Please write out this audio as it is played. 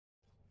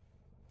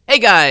Hey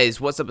guys,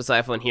 what's up, it's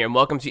iPhone here, and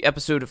welcome to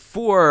episode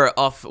 4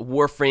 of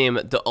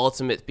Warframe, the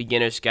Ultimate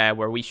Beginner's Guide,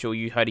 where we show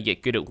you how to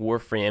get good at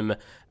Warframe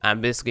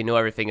and basically know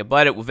everything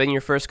about it within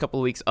your first couple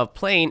of weeks of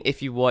playing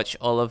if you watch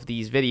all of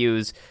these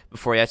videos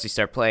before you actually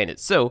start playing it.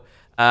 So,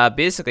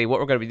 basically what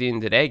we're going to be doing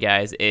today,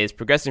 guys, is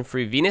progressing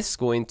through Venus,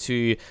 going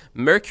to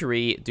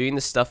Mercury, doing the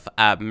stuff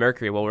at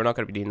Mercury. Well, we're not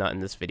going to be doing that in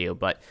this video,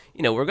 but,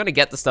 you know, we're going to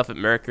get the stuff at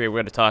Mercury, we're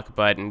going to talk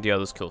about it and do all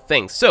those cool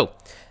things. So,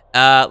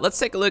 let's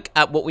take a look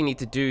at what we need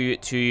to do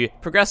to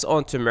progress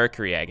on to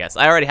Mercury, I guess.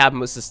 I already have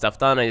most of the stuff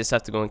done. I just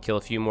have to go and kill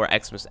a few more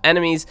Xmas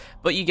enemies,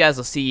 but you guys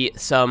will see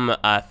some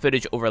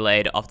footage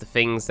overlaid of the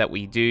things that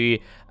we do,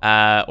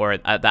 or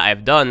that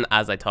I've done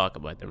as I talk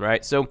about them,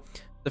 right? So,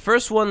 the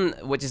first one,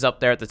 which is up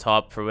there at the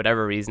top for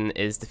whatever reason,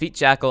 is Defeat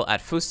Jackal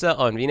at Fossa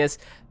on Venus.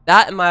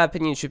 That, in my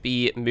opinion, should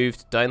be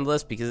moved down the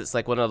list because it's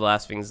like one of the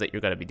last things that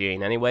you're going to be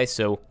doing anyway,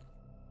 so...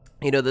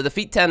 You know, the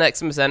defeat 10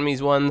 Xmas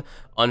enemies one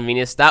on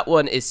Venus, that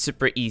one is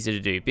super easy to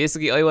do.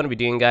 Basically, all you want to be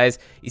doing, guys,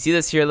 you see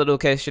this here little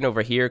location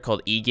over here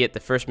called E-Gate, the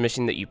first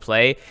mission that you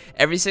play.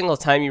 Every single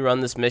time you run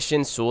this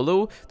mission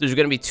solo, there's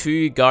going to be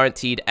 2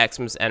 guaranteed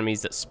Xmas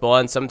enemies that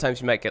spawn.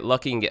 Sometimes you might get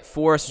lucky and get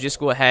 4, so just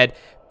go ahead,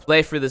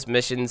 play for this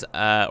missions,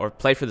 or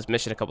play for this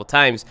mission a couple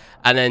times,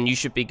 and then you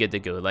should be good to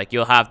go. Like,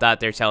 you'll have that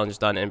their challenge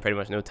done in pretty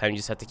much no time. You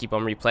just have to keep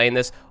on replaying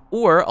this,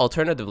 or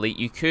alternatively,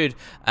 you could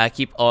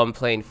keep on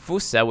playing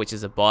Fossa, which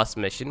is a boss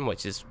mission,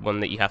 which is one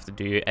that you have to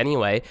do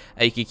anyway.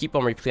 You can keep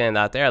on replaying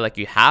that there, like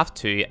you have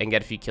to, and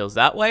get a few kills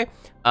that way.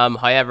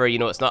 However, you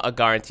know, it's not a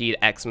guaranteed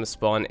Xmas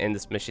spawn in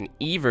this mission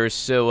either,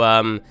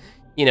 so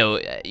you know,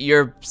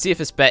 your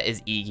safest bet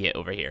is E-Gate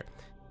over here.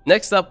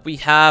 Next up, we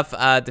have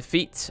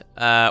defeat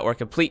or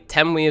complete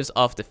 10 waves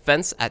of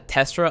defense at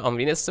Tessera on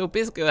Venus. So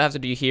basically what I have to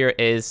do here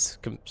is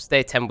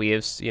stay 10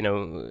 waves, you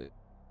know,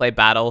 play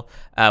battle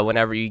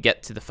whenever you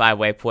get to the 5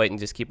 waypoint and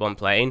just keep on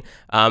playing.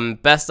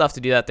 Best stuff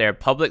to do that there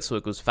public so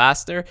it goes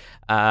faster.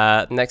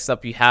 Next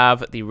up, you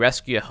have the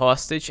rescue a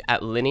hostage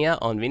at Linea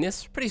on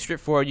Venus. Pretty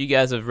straightforward. You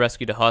guys have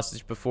rescued a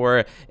hostage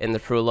before in the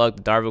prologue,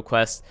 the Darvo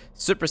quest.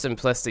 Super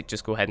simplistic.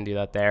 Just go ahead and do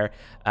that there.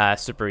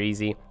 Super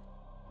easy.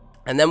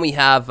 And then we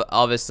have,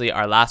 obviously,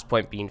 our last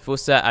point being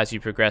Fossa as you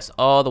progress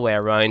all the way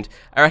around.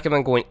 I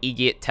recommend going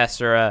E-Gate,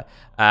 Tessera,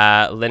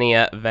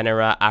 Linea,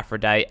 Venera,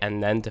 Aphrodite,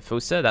 and then to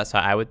Fossa. That's how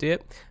I would do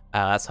it.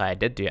 That's how I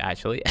did do it,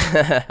 actually,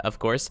 of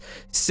course.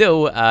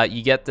 So,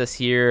 you get this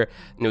here,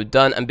 you know,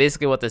 done. And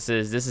basically what this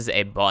is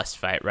a boss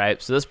fight,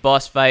 right? So this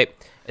boss fight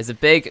is a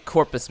big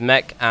corpus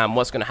mech.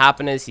 What's going to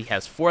happen is he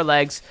has 4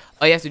 legs.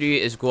 All you have to do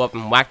is go up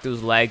and whack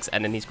those legs,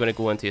 and then he's going to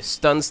go into a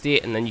stun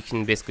state, and then you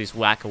can basically just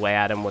whack away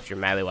at him with your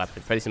melee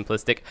weapon. Pretty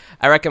simplistic.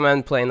 I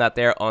recommend playing that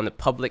there on the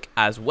public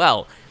as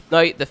well.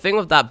 Now, the thing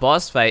with that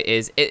boss fight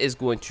is it is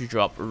going to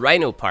drop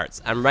Rhino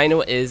parts, and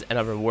Rhino is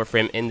another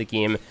Warframe in the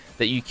game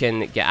that you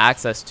can get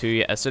access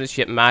to as soon as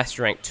you hit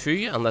Master Rank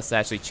 2, unless they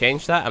actually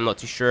change that. I'm not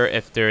too sure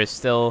if there is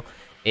still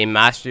a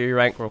Mastery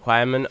Rank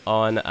requirement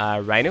on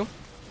Rhino.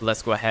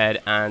 Let's go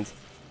ahead and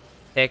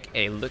take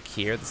a look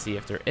here to see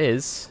if there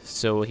is.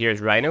 So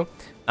here's Rhino.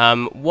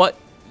 What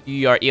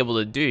you are able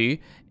to do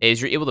is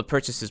you're able to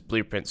purchase this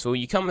blueprint. So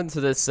you come into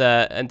this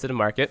into the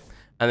market,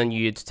 and then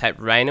you type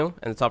Rhino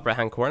in the top right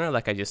hand corner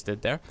like I just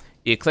did there.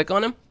 You click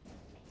on him,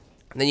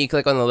 and then you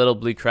click on the little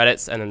blue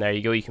credits, and then there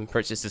you go. You can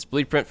purchase this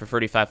blueprint for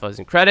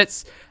 35,000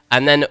 credits.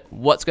 And then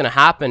what's going to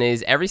happen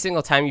is every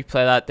single time you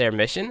play that there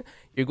mission,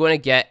 you're going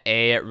to get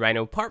a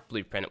Rhino part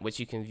blueprint, which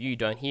you can view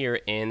down here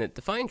in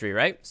the Foundry,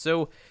 right?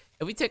 So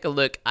if we take a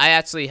look, I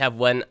actually have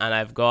one, and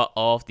I've got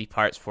all of the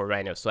parts for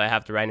Rhino. So I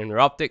have the Rhino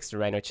Neuroptics, the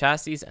Rhino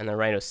Chassis, and the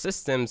Rhino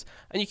Systems,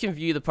 and you can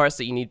view the parts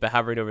that you need by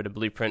hovering over the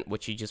blueprint,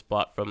 which you just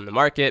bought from the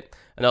market,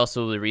 and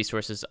also the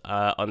resources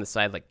on the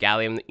side like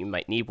gallium that you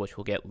might need, which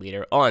we'll get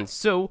later on.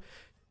 So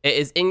it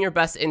is in your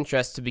best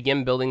interest to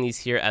begin building these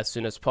here as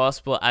soon as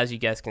possible. As you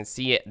guys can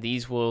see,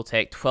 these will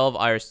take 12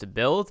 hours to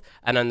build,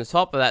 and on the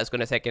top of that, it's going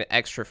to take an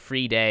extra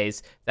 3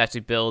 days to actually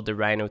build the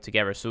Rhino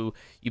together. So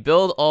you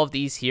build all of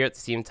these here at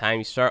the same time.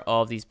 You start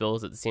all of these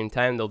builds at the same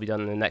time. They'll be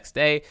done the next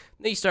day.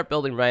 Then you start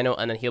building Rhino,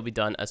 and then he'll be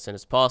done as soon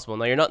as possible.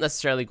 Now, you're not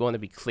necessarily going to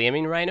be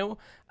claiming Rhino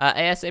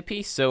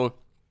ASAP, so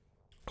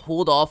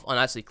hold off on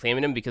actually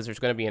claiming him because there's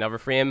going to be another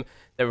frame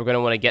that we're going to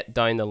want to get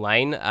down the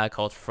line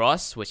called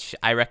Frost, which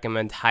I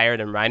recommend higher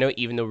than Rhino,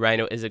 even though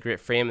Rhino is a great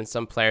frame and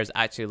some players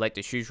actually like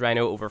to choose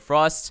Rhino over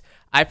Frost.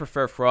 I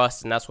prefer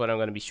Frost, and that's what I'm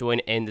going to be showing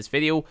in this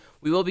video.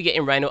 We will be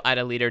getting Rhino at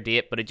a later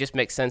date, but it just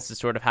makes sense to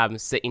sort of have him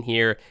sitting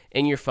here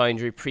in your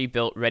Foundry,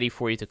 pre-built, ready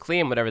for you to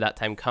claim whenever that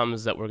time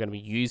comes that we're going to be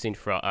using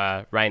for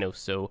Rhino.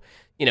 So,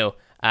 you know,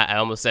 I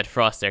almost said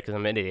Frost there because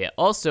I'm an idiot.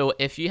 Also,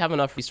 if you have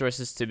enough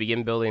resources to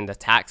begin building the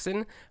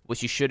Taxon,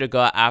 which you should have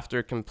got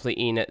after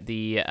completing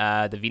the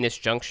Venus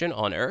Junction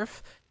on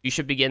Earth, you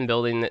should begin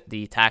building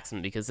the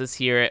taxon, because this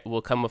here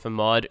will come with a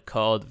mod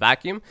called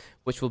Vacuum,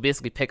 which will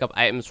basically pick up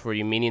items for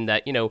you, meaning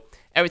that, you know,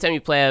 every time you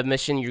play a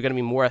mission, you're going to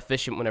be more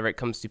efficient whenever it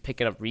comes to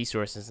picking up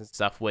resources and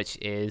stuff, which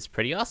is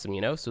pretty awesome,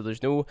 you know? So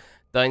there's no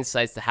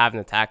downsides to having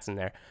the taxon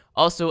there.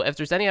 Also, if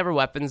there's any other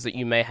weapons that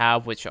you may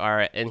have which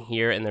are in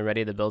here in the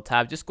ready to build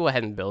tab, just go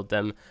ahead and build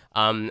them.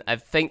 I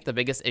think the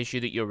biggest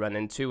issue that you'll run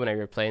into whenever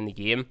you're playing the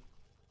game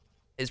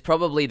is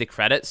probably the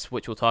credits,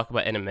 which we'll talk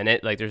about in a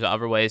minute. Like, there's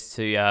other ways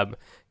to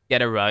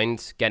get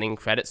around getting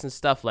credits and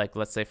stuff, like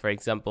let's say for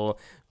example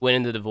going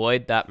into the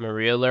void, that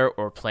Maria alert,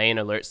 or playing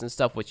alerts and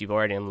stuff, which you've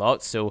already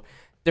unlocked. So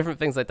different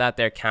things like that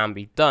there can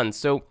be done.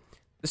 So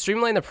to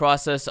streamline the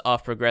process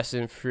of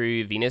progressing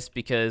through Venus,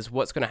 because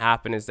what's going to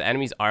happen is the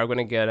enemies are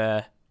going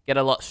to get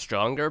a lot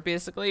stronger.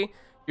 Basically,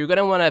 you're going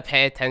to want to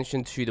pay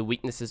attention to the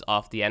weaknesses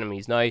of the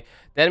enemies. Now,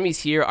 the enemies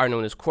here are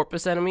known as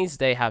corpus enemies.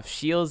 They have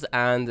shields,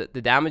 and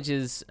the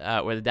damages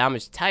or the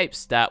damage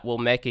types that will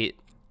make it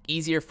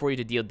easier for you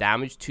to deal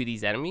damage to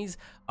these enemies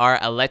are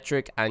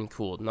electric and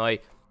cold. Now,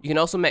 you can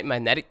also make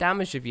magnetic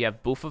damage if you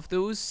have both of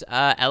those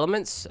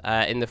elements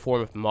in the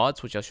form of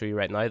mods, which I'll show you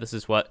right now. This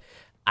is what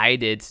I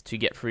did to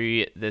get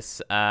through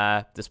this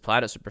this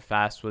planet super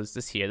fast. Was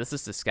this here? This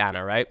is the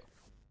scanner, right?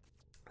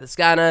 The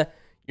scanner,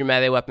 your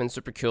melee weapon,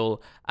 super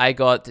cool. I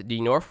got the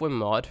Northwind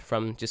mod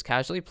from just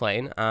casually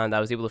playing, and I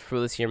was able to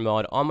throw this here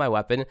mod on my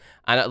weapon,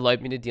 and it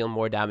allowed me to deal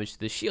more damage to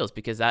the shields,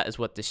 because that is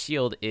what the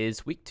shield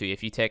is weak to.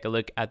 If you take a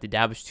look at the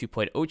damage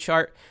 2.0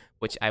 chart,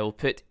 which I will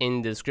put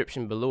in the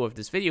description below of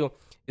this video,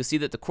 you'll see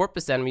that the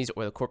corpus enemies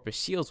or the corpus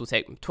shields will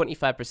take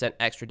 25%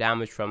 extra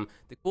damage from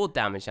the cold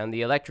damage and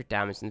the electric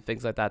damage and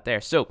things like that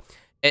there. So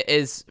it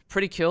is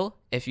pretty cool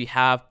if you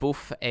have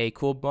both a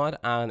cold mod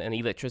and an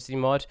electricity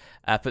mod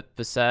put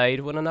beside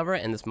one another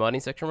in this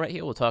modding section right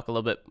here. We'll talk a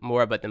little bit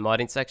more about the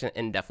modding section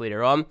in depth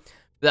later on.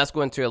 But that's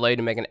going to allow you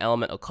to make an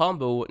elemental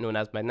combo known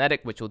as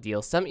magnetic, which will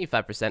deal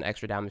 75%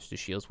 extra damage to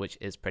shields, which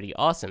is pretty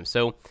awesome.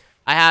 So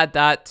I had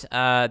that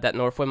that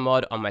Northwind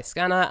mod on my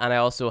scanner, and I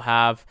also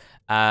have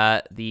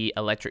the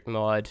electric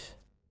mod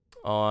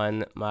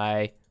on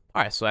my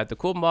Paris. So I had the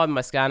cold mod on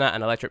my scanner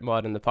and electric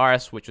mod in the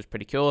Paris, which was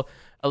pretty cool.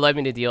 Allowed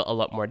me to deal a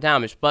lot more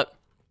damage. But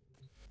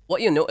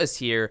what you'll notice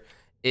here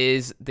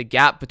is the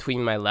gap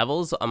between my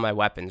levels on my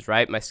weapons,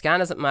 right? My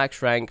scanner's at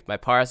max rank, my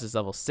Paris is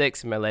level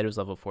 6, and my laser's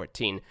level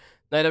 14.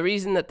 Now, the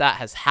reason that that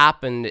has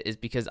happened is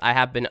because I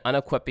have been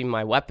unequipping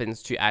my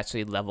weapons to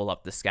actually level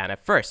up the scanner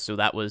first. So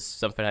that was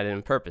something I did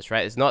on purpose,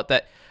 right? It's not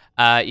that,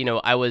 you know,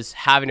 I was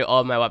having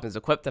all of my weapons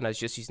equipped and I was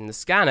just using the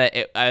scanner.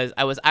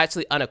 I was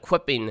actually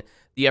unequipping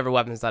the other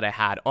weapons that I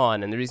had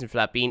on. And the reason for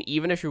that being,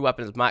 even if your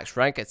weapon is max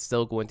rank, it's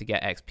still going to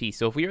get XP.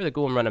 So if we were to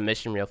go and run a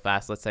mission real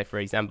fast, let's say, for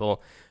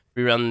example,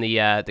 we run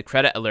the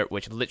credit alert,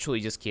 which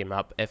literally just came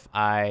up, if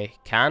I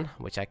can,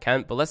 which I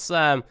can't. But let's...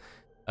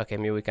 okay,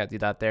 maybe we can't do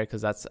that there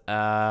because that's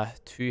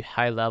too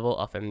high level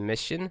of a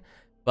mission.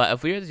 But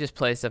if we were to just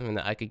play something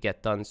that I could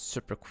get done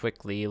super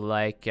quickly,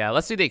 like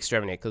let's do the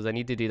exterminate, because I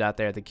need to do that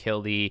there to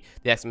kill the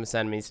Xmas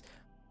enemies.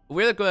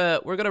 We're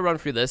gonna run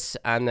through this,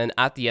 and then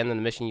at the end of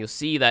the mission, you'll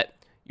see that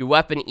your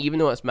weapon, even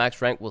though it's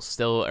max rank, will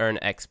still earn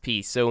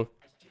XP. So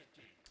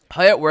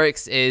how it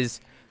works is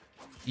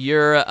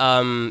your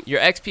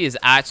XP is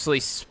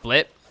actually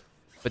split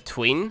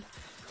between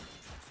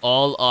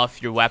all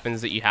of your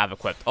weapons that you have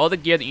equipped. All the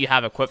gear that you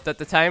have equipped at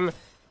the time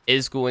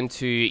is going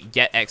to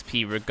get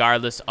XP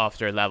regardless of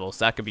their levels.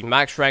 So that could be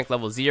max rank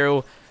level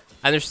 0,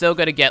 and they're still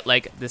going to get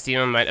like the same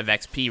amount of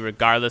XP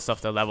regardless of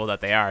the level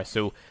that they are.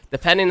 So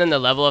depending on the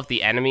level of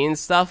the enemy and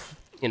stuff,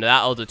 you know,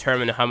 that'll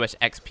determine how much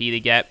XP they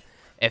get.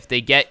 If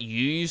they get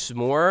used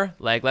more,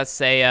 like let's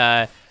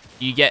say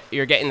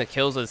you're getting the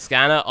kills with the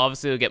scanner,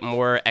 obviously you'll get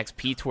more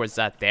XP towards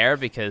that there,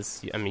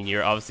 because I mean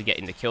you're obviously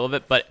getting the kill of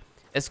it, but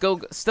it's still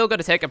going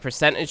to take a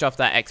percentage of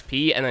that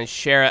XP and then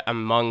share it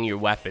among your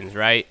weapons,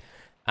 right?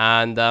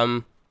 And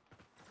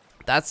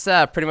that's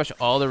pretty much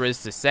all there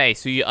is to say.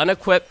 So you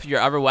unequip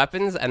your other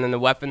weapons, and then the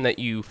weapon that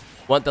you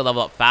want to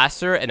level up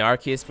faster, in our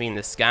case being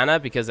the scanner,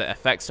 because it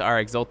affects our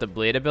Exalted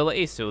Blade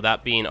ability, so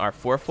that being our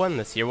 4th one,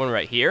 this here one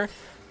right here.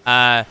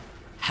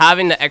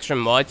 Having the extra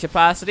mod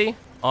capacity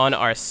on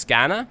our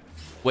scanner,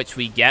 which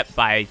we get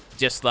by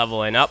just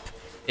leveling up,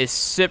 is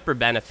super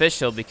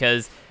beneficial,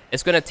 because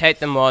it's going to take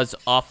the mods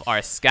off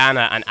our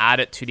scanner and add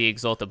it to the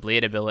Exalted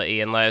Blade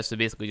ability and allow us to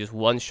basically just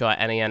one-shot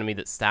any enemy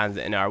that stands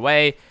in our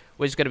way,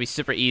 which is going to be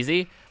super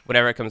easy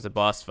whenever it comes to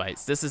boss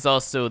fights. This is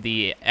also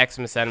the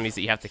Xmas enemies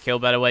that you have to kill,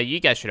 by the way. You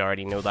guys should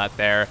already know that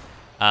there,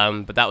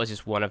 but that was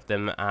just one of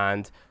them,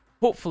 and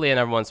hopefully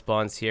another one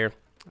spawns here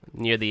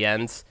near the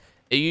end.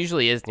 It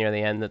usually is near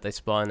the end that they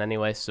spawn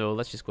anyway, so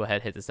let's just go ahead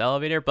and hit this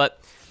elevator.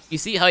 But you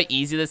see how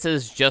easy this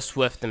is just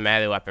with the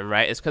melee weapon,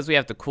 right? It's because we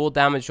have the cold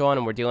damage on,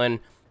 and we're dealing,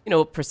 you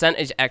know,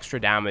 percentage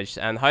extra damage.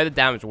 And how the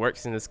damage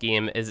works in this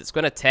game is it's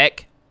going to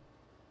take,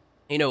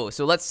 you know,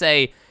 so let's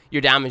say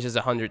your damage is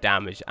 100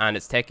 damage and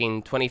it's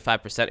taking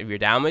 25% of your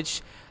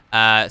damage.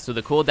 So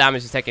the cold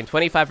damage is taking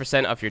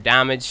 25% of your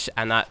damage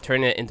and that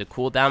turning it into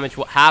cold damage.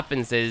 What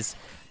happens is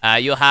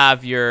you'll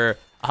have your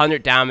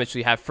 100 damage, so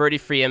you have 30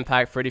 free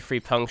impact, 30 free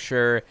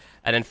puncture,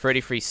 and then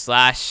 30 free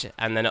slash,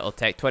 and then it'll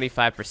take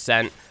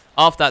 25%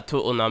 off that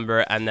total number,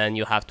 and then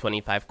you'll have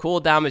 25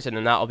 cold damage, and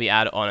then that'll be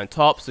added on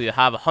top, so you'll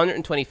have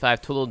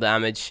 125 total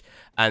damage,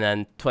 and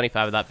then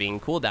 25 of that being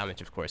cold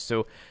damage, of course.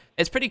 So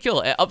it's pretty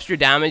cool. It ups your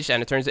damage,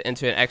 and it turns it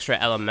into an extra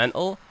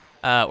elemental,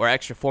 or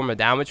extra form of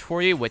damage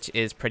for you, which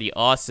is pretty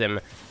awesome.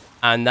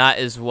 And that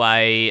is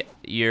why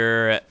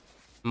your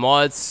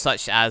mods,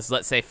 such as,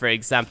 let's say, for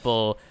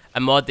example, a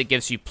mod that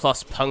gives you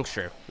plus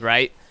puncture,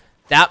 right?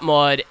 That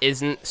mod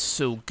isn't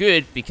so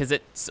good because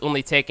it's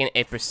only taking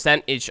a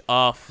percentage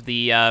off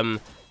the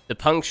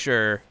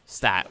puncture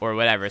stat or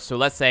whatever. So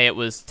let's say it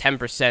was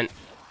 10%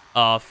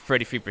 of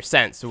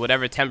 33%. So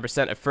whatever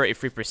 10% of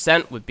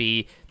 33% would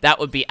be, that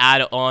would be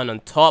added on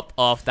top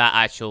of that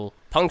actual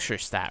puncture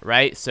stat,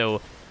 right?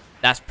 So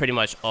that's pretty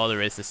much all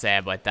there is to say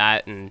about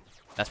that, and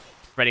that's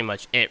pretty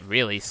much it,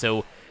 really.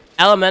 So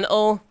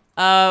elemental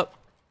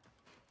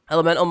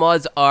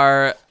mods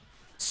are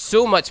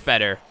so much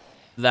better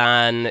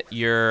than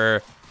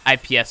your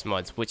IPS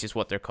mods, which is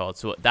what they're called.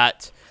 So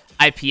that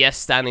IPS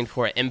standing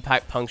for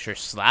impact puncture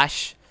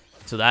slash.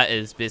 So that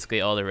is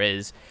basically all there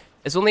is.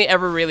 It's only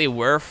ever really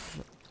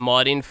worth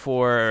modding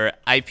for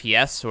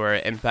IPS or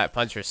impact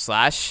puncture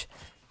slash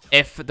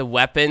if the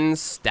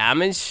weapons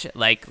damage,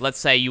 like let's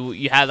say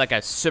you had like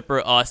a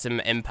super awesome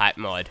impact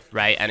mod,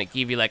 right, and it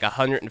gave you like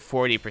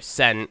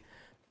 140%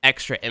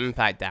 extra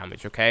impact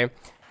damage, okay?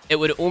 It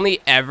would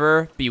only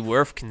ever be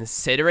worth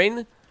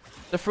considering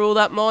to throw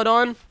that mod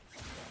on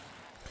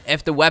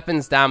if the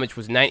weapons damage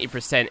was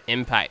 90%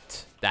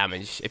 impact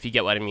damage, if you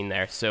get what I mean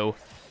there. So,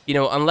 you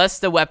know, unless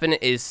the weapon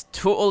is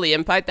totally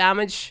impact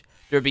damage,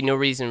 there would be no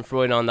reason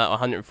throwing on that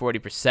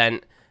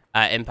 140%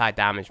 impact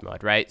damage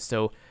mod, right?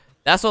 So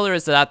that's all there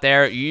is to that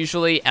there.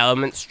 Usually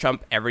elements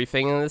trump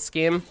everything in this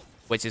game,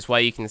 which is why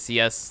you can see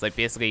us like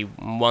basically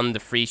one the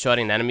free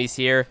shotting enemies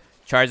here,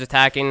 charge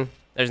attacking.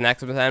 There's an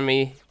excellent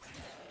enemy.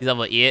 He's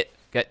level 8.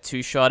 Get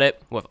 2-shot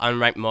it with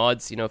unranked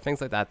mods, you know,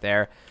 things like that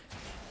there.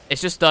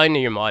 It's just down to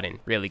your modding,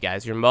 really,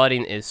 guys. Your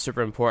modding is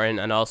super important,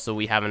 and also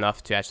we have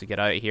enough to actually get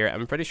out of here.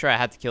 I'm pretty sure I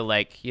had to kill,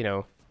 like, you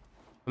know,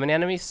 how many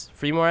enemies?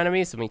 3 more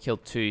enemies, and we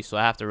killed 2, so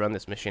I have to run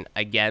this mission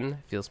again.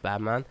 Feels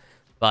bad, man.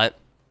 But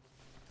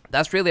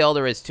that's really all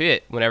there is to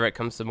it whenever it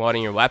comes to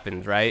modding your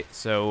weapons, right?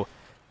 So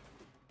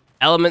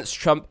elements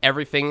trump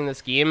everything in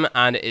this game,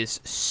 and it is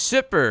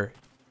super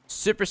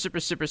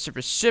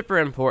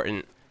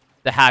important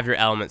to have your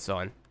elements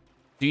on.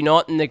 Do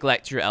not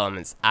neglect your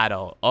elements at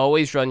all.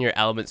 Always run your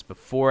elements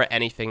before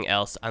anything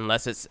else,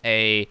 unless it's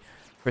a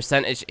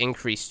percentage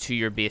increase to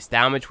your base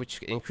damage,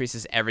 which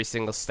increases every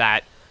single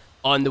stat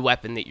on the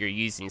weapon that you're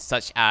using,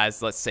 such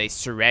as, let's say,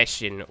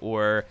 Serration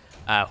or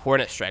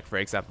Hornet Strike, for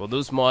example.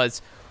 Those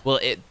mods will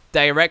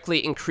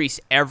directly increase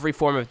every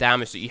form of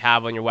damage that you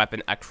have on your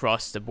weapon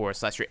across the board.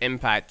 So that's your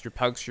impact, your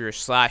puncture, your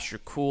slash, your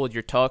cold,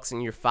 your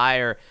toxin, your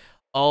fire.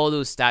 All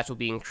those stats will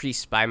be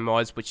increased by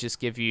mods, which just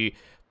give you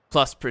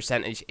plus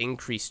percentage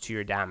increase to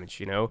your damage,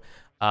 you know?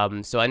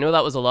 So I know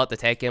that was a lot to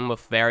take in with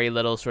very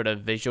little sort of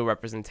visual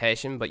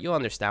representation, but you'll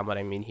understand what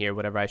I mean here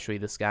whenever I show you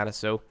this scanner.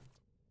 So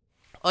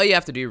all you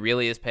have to do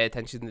really is pay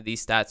attention to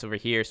these stats over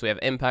here. So we have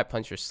impact,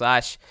 puncture,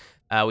 slash.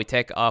 We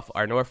take off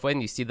our north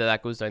wind. You see that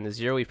that goes down to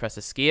 0. We press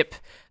escape,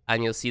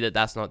 and you'll see that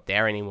that's not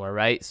there anymore,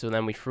 right? So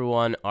then we throw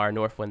on our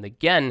north wind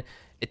again.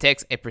 It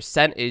takes a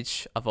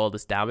percentage of all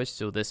this damage,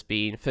 so this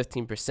being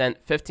 15%,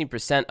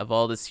 15% of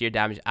all this here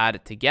damage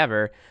added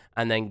together,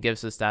 and then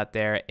gives us that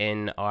there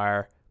in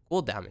our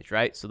cold damage,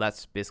 right? So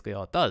that's basically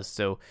all it does.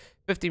 So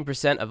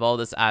 15% of all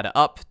this added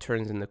up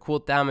turns into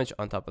cold damage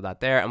on top of that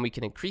there, and we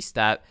can increase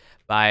that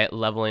by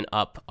leveling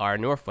up our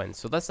Northwind.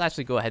 So let's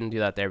actually go ahead and do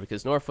that there,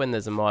 because Northwind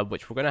is a mod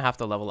which we're going to have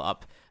to level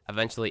up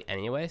eventually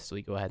anyway. So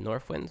we go ahead,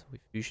 Northwind, we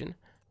fusion.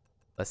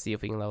 Let's see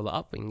if we can level it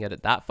up. We can get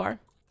it that far.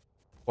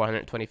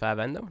 425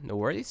 endo, no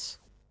worries.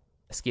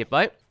 Escape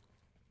out.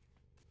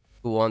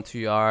 Go on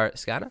to our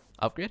scanner,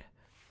 upgrade.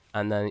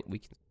 And then we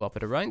can swap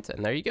it around,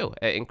 and there you go.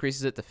 It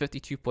increases it to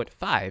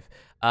 52.5.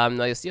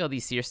 Now you'll see all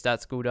these here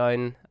stats go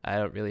down. I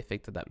don't really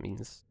think that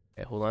means...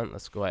 Okay, hold on,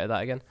 let's go out of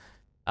that again.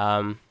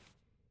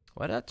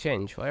 Why did that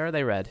change? Why are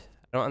they red?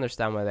 I don't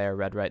understand why they are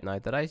red right now.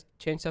 Did I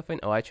change something?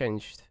 Oh, I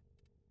changed.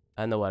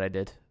 I don't know what I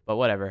did, but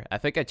whatever. I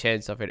think I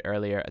changed something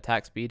earlier.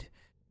 Attack speed,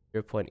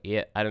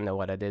 0.8. I don't know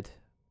what I did.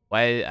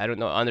 Why? I don't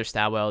know.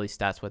 Understand why all these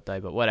stats went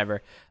down, but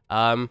whatever.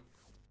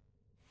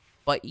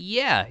 But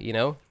yeah, you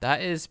know,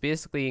 that is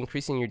basically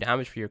increasing your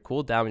damage for your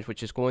cold damage,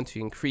 which is going to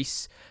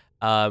increase,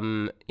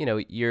 you know,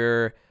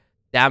 your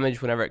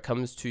damage whenever it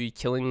comes to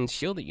killing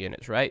shielded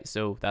units, right?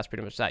 So that's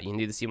pretty much that. You can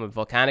do the same with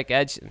Volcanic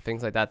Edge and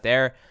things like that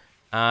there,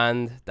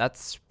 and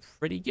that's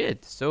pretty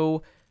good.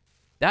 So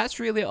that's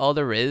really all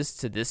there is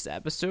to this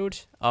episode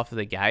of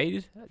the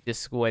guide.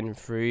 Just going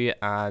through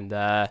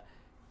and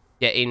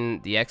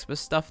getting the Expo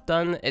stuff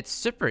done. It's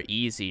super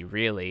easy,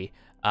 really.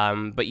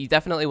 But you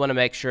definitely want to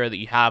make sure that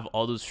you have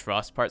all those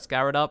frost parts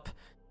gathered up,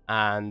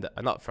 and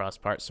not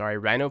frost parts, sorry,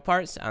 Rhino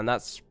parts, and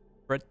that's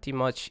pretty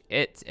much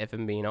it, if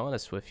I'm being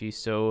honest with you.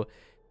 So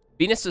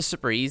Venus is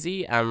super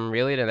easy,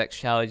 really the next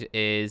challenge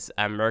is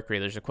Mercury.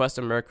 There's a quest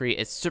on Mercury.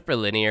 It's super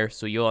linear,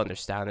 so you'll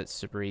understand it's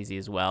super easy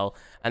as well.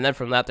 And then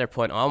from that there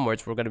point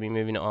onwards, we're going to be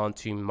moving on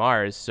to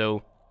Mars.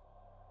 So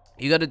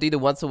you got to do the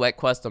once a week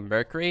quest on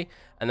Mercury,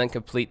 and then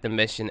complete the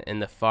mission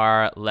in the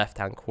far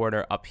left-hand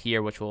corner up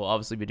here, which we'll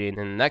obviously be doing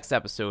in the next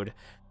episode.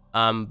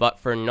 But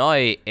for now,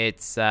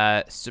 it's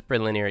super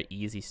linear,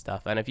 easy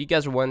stuff. And if you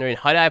guys are wondering,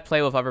 how do I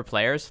play with other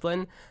players,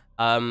 Flynn?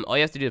 All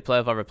you have to do to play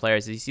with other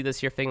players is you see this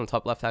here thing in the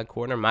top left-hand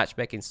corner,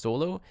 matchmaking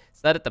solo.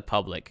 Set it to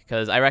public,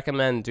 because I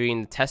recommend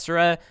doing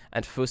Tessera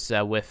and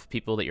Fusa with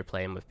people that you're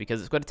playing with,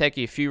 because it's going to take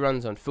you a few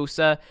runs on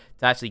Fusa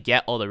to actually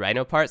get all the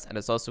Rhino parts, and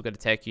it's also going to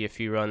take you a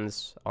few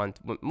runs on,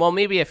 well,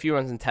 maybe a few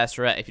runs in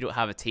Tessera if you don't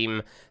have a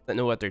team that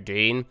know what they're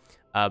doing.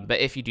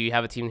 But if you do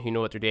have a team who know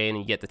what they're doing and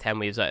you get the 10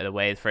 waves out of the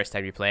way the first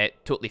time you play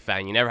it, totally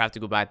fine. You never have to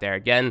go back there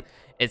again.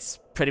 It's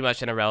pretty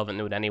much an irrelevant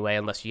node anyway,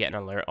 unless you get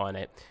an alert on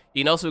it.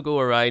 You can also go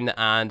around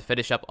and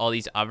finish up all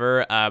these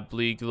other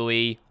blue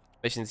glowy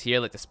missions here,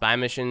 like the spy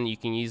mission. You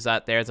can use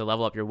that there to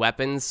level up your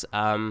weapons.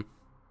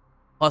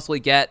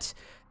 Possibly get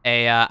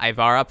a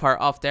Ivara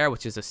part off there,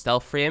 which is a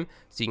stealth frame,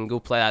 so you can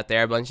go play that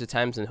there a bunch of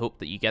times and hope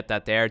that you get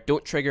that there.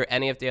 Don't trigger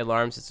any of the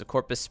alarms. It's a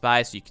corpus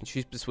spy, so you can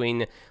choose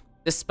between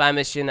this spy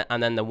mission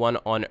and then the one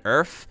on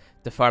Earth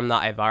to farm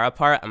that Ivara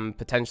part, and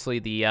potentially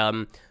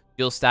the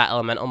dual stat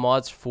elemental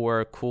mods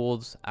for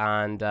cold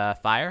and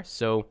fire.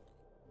 So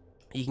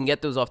you can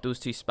get those off those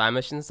two spy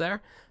missions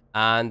there.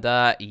 And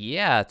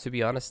yeah, to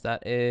be honest,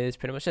 that is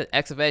pretty much it.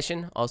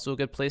 Excavation, also a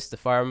good place to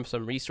farm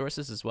some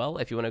resources as well.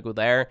 If you want to go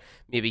there,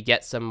 maybe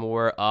get some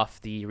more of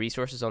the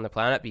resources on the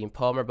planet, being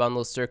polymer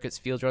bundles, circuits,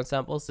 field drone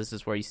samples. This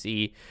is where you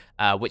see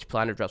which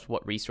planet drops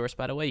what resource,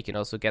 by the way. You can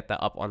also get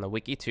that up on the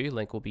wiki too.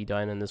 Link will be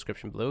down in the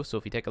description below. So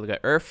if you take a look at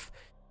Earth,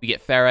 we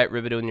get ferrite,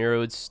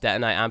 rubidoneurodes,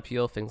 detonite,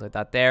 ampule, things like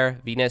that there.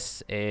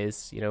 Venus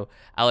is, you know,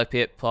 alloy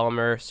pit,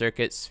 polymer,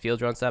 circuits, field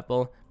drone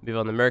sample. Move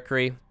on to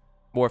Mercury,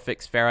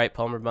 morphix, ferrite,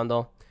 polymer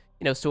bundle.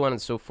 You know, so on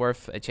and so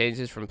forth. It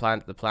changes from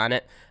planet to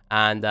planet.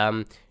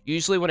 And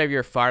usually whenever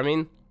you're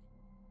farming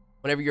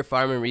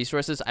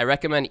resources, I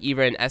recommend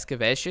either an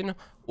excavation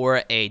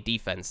or a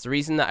defense. The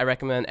reason that I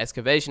recommend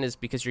excavation is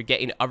because you're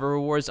getting other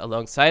rewards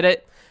alongside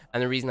it.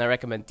 And the reason I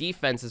recommend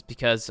defense is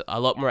because a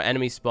lot more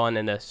enemies spawn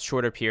in a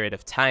shorter period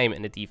of time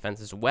in the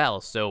defense as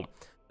well. So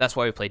that's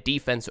why we play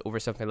defense over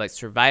something like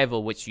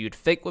survival, which you'd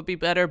think would be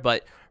better,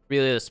 but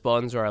really the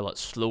spawns are a lot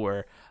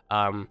slower.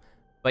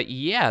 But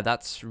yeah,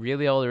 that's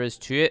really all there is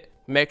to it.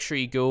 Make sure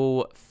you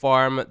go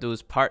farm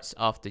those parts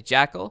off the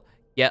Jackal,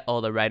 get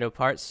all the Rhino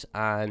parts,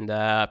 and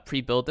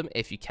pre-build them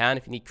if you can.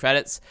 If you need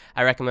credits,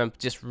 I recommend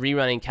just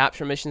rerunning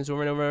capture missions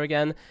over and over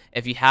again.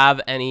 If you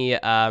have any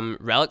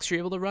relics you're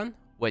able to run,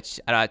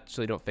 which I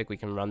actually don't think we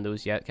can run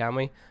those yet, can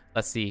we?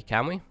 Let's see,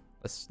 can we?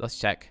 Let's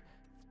check.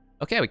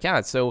 Okay, we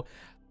can. So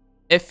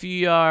if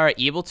you are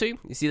able to,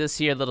 you see this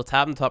here little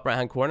tab in the top right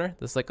hand corner.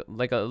 There's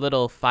like a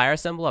little fire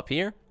symbol up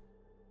here.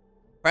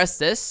 Press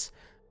this,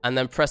 and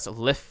then press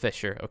lift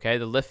fisher, okay?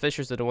 The lift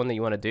fishers are the one that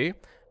you want to do.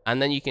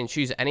 And then you can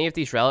choose any of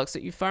these relics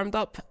that you farmed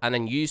up, and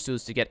then use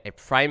those to get a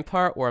prime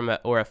part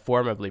or a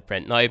former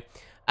blueprint. Now,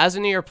 as a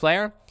newer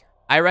player,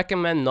 I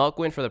recommend not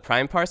going for the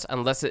prime parts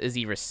unless it is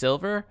either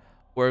silver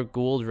or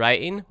gold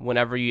writing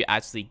whenever you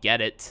actually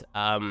get it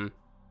from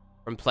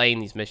playing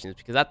these missions.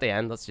 Because at the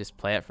end, let's just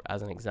play it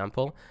as an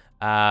example.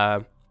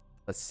 Let's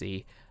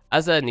see.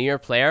 As a newer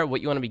player,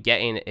 what you want to be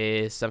getting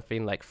is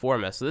something like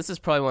Forma. So this is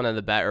probably one of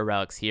the better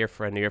relics here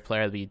for a newer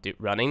player to be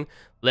running.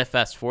 Lift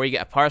S4, you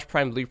get a Pars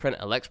Prime Blueprint,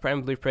 a Lex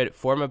Prime Blueprint,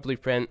 Forma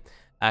Blueprint,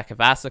 a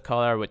Cavassa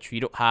Collar, which you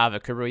don't have, a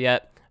Kubro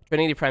yet,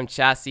 Trinity Prime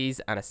Chassis,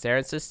 and a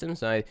Saren System.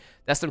 So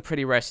that's some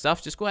pretty rare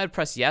stuff. Just go ahead and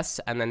press yes,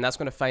 and then that's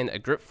going to find a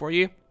group for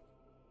you. And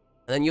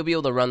then you'll be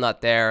able to run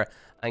that there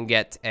and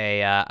get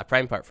a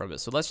prime part from it.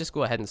 So let's just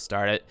go ahead and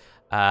start it.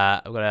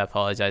 I'm going to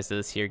apologize to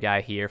this here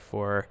guy here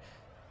for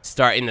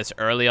starting this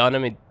early on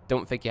him. I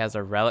don't think he has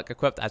a relic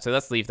equipped. Actually,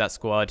 let's leave that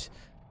squad.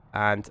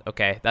 And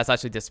okay, that's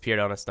actually disappeared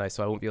on us now,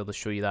 so I won't be able to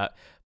show you that.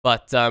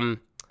 But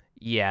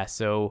yeah,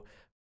 so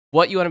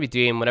what you want to be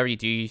doing whenever you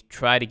do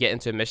try to get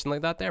into a mission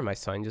like that there. My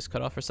sound just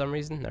cut off for some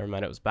reason. Never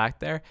mind, it was back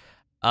there.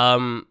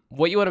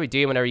 What you want to be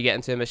doing whenever you get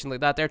into a mission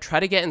like that there, try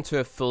to get into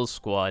a full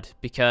squad,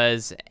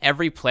 because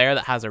every player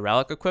that has a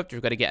relic equipped,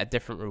 you're going to get a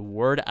different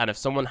reward. And if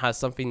someone has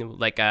something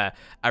like a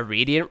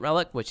radiant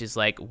relic, which is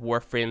like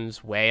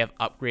Warframe's way of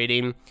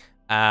upgrading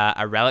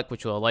a relic,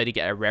 which will allow you to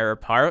get a rarer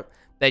part,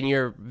 then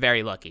you're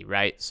very lucky,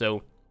 right?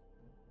 So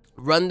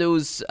run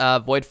those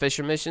Void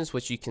Fisher missions,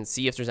 which you can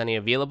see if there's any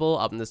available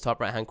up in this top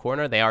right hand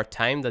corner. They are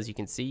timed, as you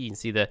can see. You can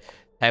see the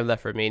time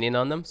left remaining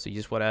on them, so you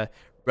just want to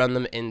run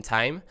them in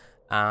time.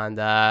 And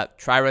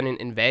try running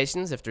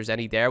invasions if there's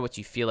any there which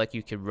you feel like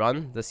you could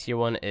run. This here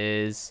one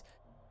is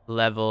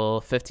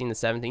level 15 to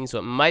 17, so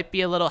it might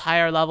be a little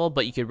higher level,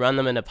 but you could run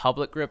them in a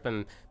public group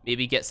and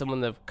maybe get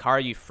someone to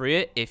car you through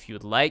it if you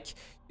would like.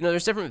 You know,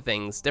 there's different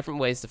things, different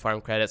ways to farm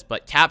credits,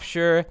 but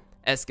capture,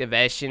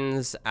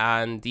 excavations,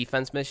 and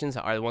defense missions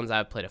are the ones I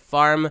would play to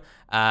farm.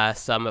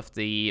 Some of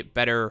the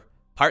better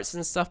parts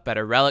and stuff,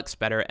 better relics,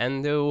 better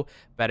endo,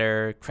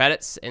 better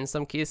credits in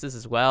some cases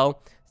as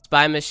well.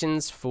 Spy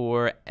missions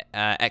for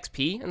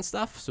XP and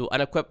stuff, so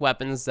unequip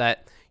weapons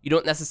that you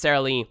don't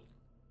necessarily,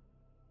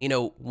 you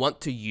know,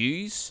 want to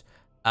use,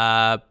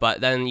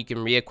 but then you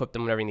can re-equip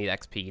them whenever you need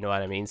XP, you know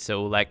what I mean?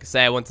 So, like,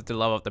 say I wanted to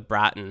level up the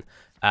Bratton,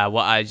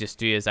 what I just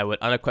do is I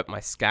would unequip my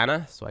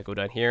Scanna, so I go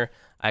down here,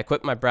 I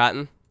equip my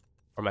Bratton,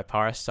 or my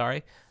Paris,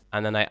 sorry,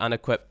 and then I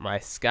unequip my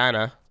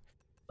Scanna,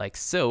 like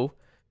so,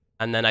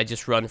 and then I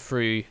just run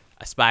through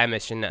a spy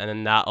mission, and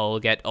then that'll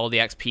get all the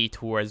XP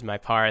towards my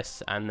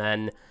Paris, and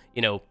then,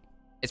 you know,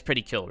 it's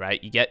pretty cool,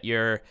 right? You get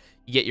your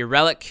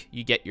relic,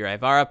 you get your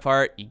Ivara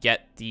part, you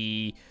get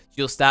the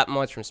dual stat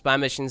mods from spy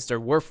missions. They're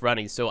worth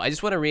running. So I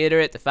just want to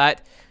reiterate the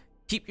fact,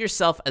 keep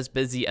yourself as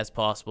busy as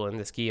possible in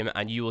this game,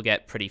 and you will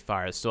get pretty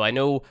far. So I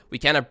know we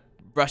kind of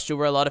brushed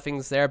over a lot of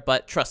things there,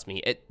 but trust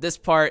me, this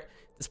planet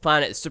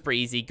is super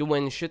easy. Go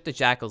in, shoot the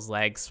Jackal's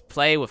legs,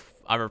 play with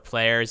other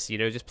players, you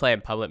know, just play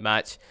in public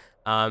match.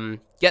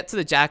 Get to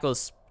the Jackal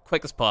as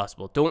quick as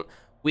possible. Don't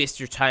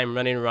waste your time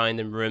running around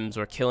in rooms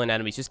or killing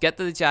enemies. Just get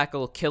to the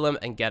Jackal, kill him,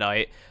 and get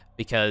out,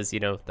 because, you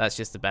know, that's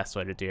just the best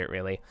way to do it,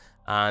 really.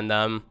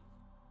 And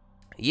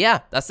yeah,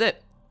 that's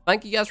it.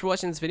 Thank you guys for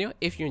watching this video.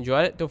 If you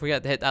enjoyed it, don't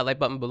forget to hit that like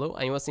button below,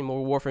 and you want to see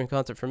more Warframe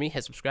content from me,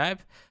 hit subscribe.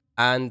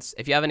 And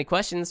if you have any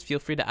questions, feel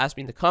free to ask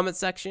me in the comment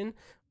section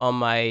on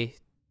my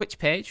Twitch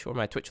page or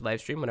my Twitch live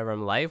stream whenever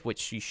I'm live,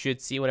 which you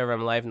should see whenever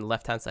I'm live in the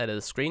left hand side of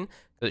the screen,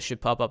 because it should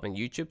pop up on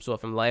YouTube. So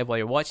if I'm live while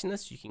you're watching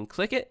this, you can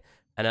click it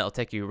and it'll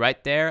take you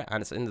right there,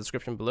 and it's in the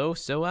description below.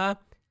 So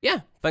yeah,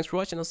 thanks for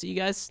watching. I'll see you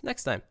guys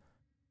next time.